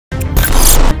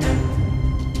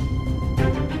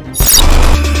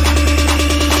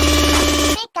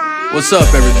What's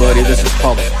up, everybody? This is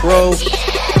Pablo Crow.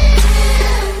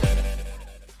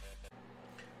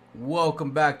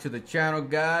 Welcome back to the channel,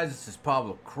 guys. This is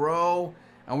Pablo Crow,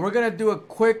 and we're gonna do a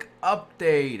quick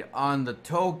update on the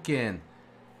token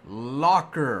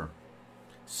Locker.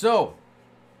 So,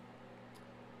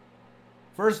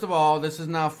 first of all, this is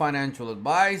not financial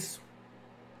advice.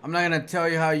 I'm not gonna tell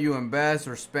you how you invest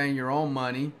or spend your own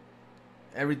money.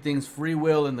 Everything's free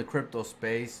will in the crypto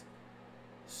space.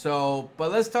 So,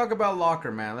 but let's talk about Locker,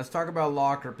 man. Let's talk about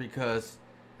Locker because,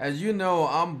 as you know,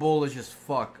 I'm bullish as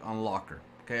fuck on Locker.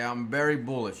 Okay, I'm very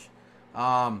bullish.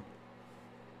 Look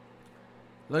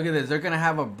at this. They're gonna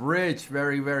have a bridge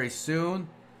very, very soon.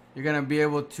 You're gonna be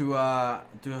able to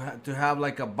have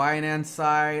like a Binance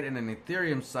side and an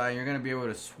Ethereum side. You're gonna be able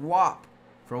to swap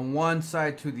from one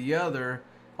side to the other.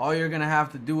 All you're gonna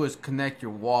have to do is connect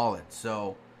your wallet.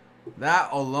 So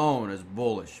that alone is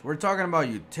bullish. We're talking about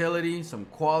utility, some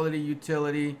quality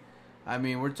utility. I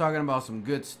mean, we're talking about some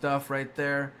good stuff right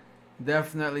there.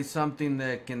 Definitely something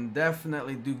that can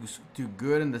definitely do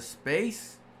good in the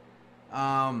space.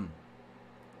 What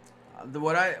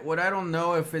I don't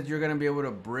know if you're gonna be able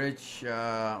to bridge.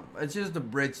 It's just a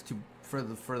bridge for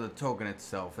the token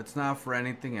itself. It's not for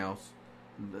anything else,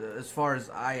 as far as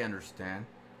I understand.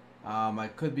 I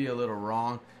could be a little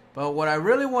wrong. But what I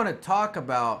really want to talk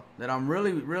about, that I'm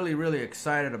really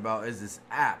excited about, is this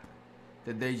app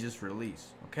that they just released.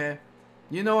 Okay,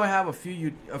 you know, I have a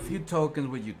few tokens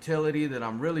with utility that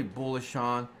I'm really bullish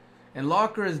on, and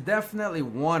Locker is definitely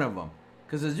one of them.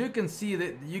 Because as you can see,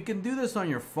 that you can do this on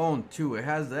your phone too. It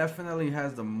definitely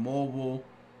has the mobile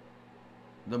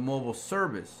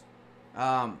service.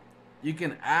 You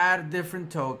can add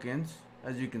different tokens,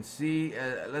 as you can see.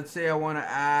 Let's say I want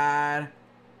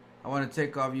to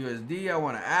take off USD. I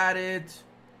want to add it.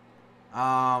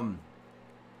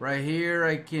 Right here,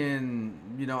 I can,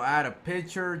 add a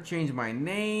picture, change my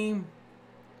name.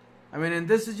 I mean, and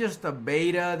this is just a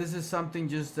beta. This is something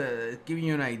just giving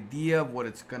you an idea of what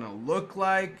it's gonna look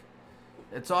like.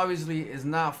 It's obviously is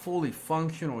not fully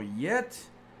functional yet,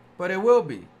 but it will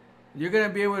be. You're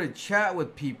gonna be able to chat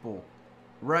with people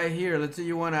right here. Let's say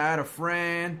you want to add a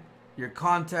friend, your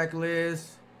contact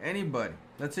list, anybody.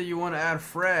 Let's say you want to add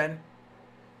Fred.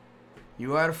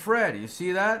 You add Fred. You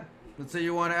see that? Let's say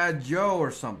you want to add Joe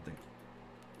or something.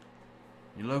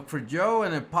 You look for Joe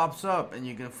and it pops up and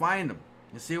you can find him.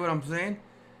 You see what I'm saying?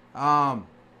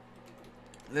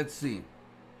 Let's see.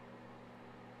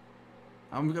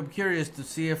 I'm curious to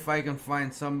see if I can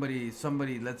find somebody.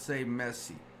 Let's say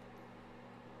Messi.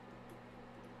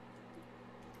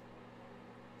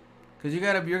 Because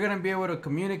you're gonna be able to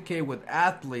communicate with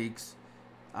athletes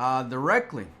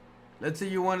directly. Let's say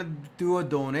you want to do a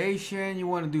donation, you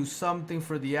want to do something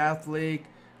for the athlete,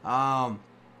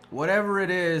 whatever it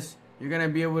is, you're going to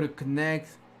be able to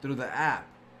connect through the app.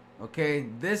 Okay,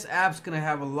 this app's going to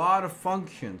have a lot of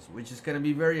functions, which is going to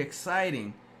be very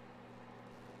exciting,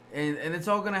 and it's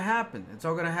all going to happen. It's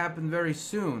all going to happen very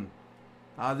soon.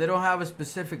 They don't have a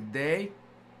specific day,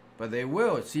 but they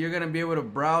will. So you're going to be able to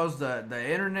browse the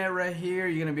internet right here.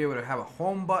 You're going to be able to have a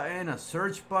home button, a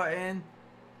search button.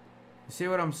 See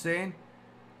what I'm saying?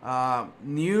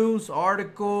 News,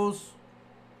 articles.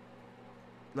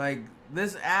 Like,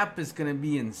 this app is going to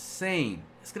be insane.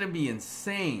 It's going to be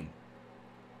insane.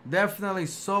 Definitely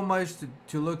so much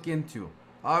to look into.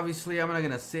 Obviously, I'm not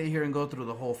going to sit here and go through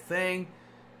the whole thing.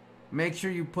 Make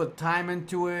sure you put time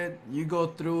into it. You go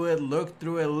through it, look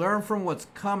through it, learn from what's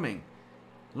coming.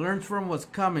 Learn from what's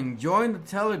coming. Join the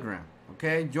Telegram,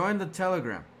 okay? Join the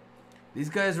Telegram. These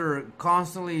guys are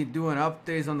constantly doing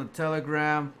updates on the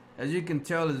Telegram. As you can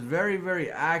tell, it's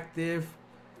very active.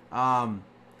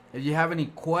 If you have any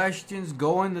questions,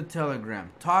 go in the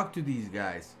Telegram. Talk to these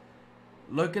guys.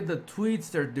 Look at the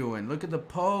tweets they're doing. Look at the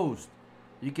posts.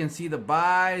 You can see the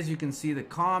buys. You can see the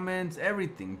comments.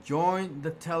 Everything. Join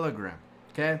the Telegram.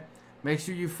 Okay? Make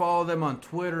sure you follow them on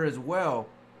Twitter as well,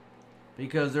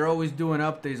 because they're always doing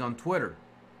updates on Twitter.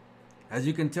 As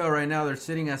you can tell right now, they're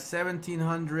sitting at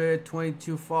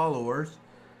 1,722 followers.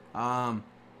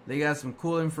 They got some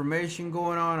cool information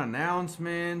going on,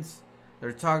 announcements.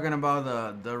 They're talking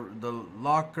about the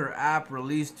Locker app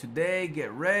released today.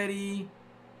 Get ready.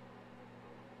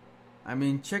 I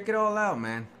mean, check it all out,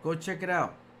 man. Go check it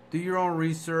out. Do your own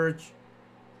research.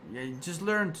 Yeah, just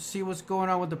learn to see what's going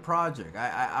on with the project.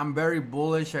 I'm very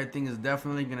bullish. I think it's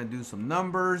definitely going to do some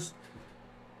numbers.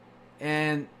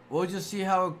 And we'll just see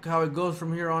how it goes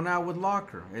from here on out with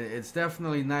Locker. It's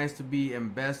definitely nice to be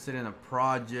invested in a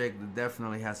project that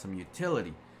definitely has some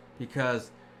utility, because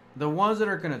the ones that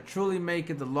are going to truly make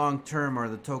it the long term are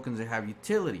the tokens that have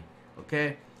utility.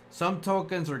 Okay, Some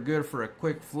tokens are good for a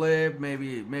quick flip,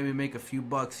 maybe make a few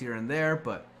bucks here and there,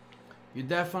 but you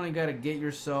definitely got to get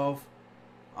yourself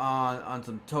on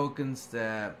some tokens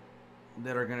that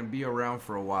are going to be around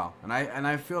for a while. And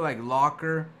I feel like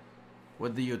Locker,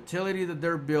 with the utility that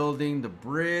they're building, the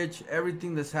bridge,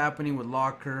 everything that's happening with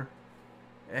Locker,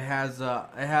 it has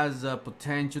a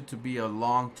potential to be a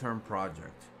long-term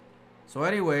project. So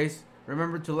anyways,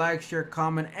 remember to like, share,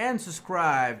 comment, and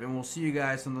subscribe, and we'll see you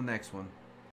guys on the next one.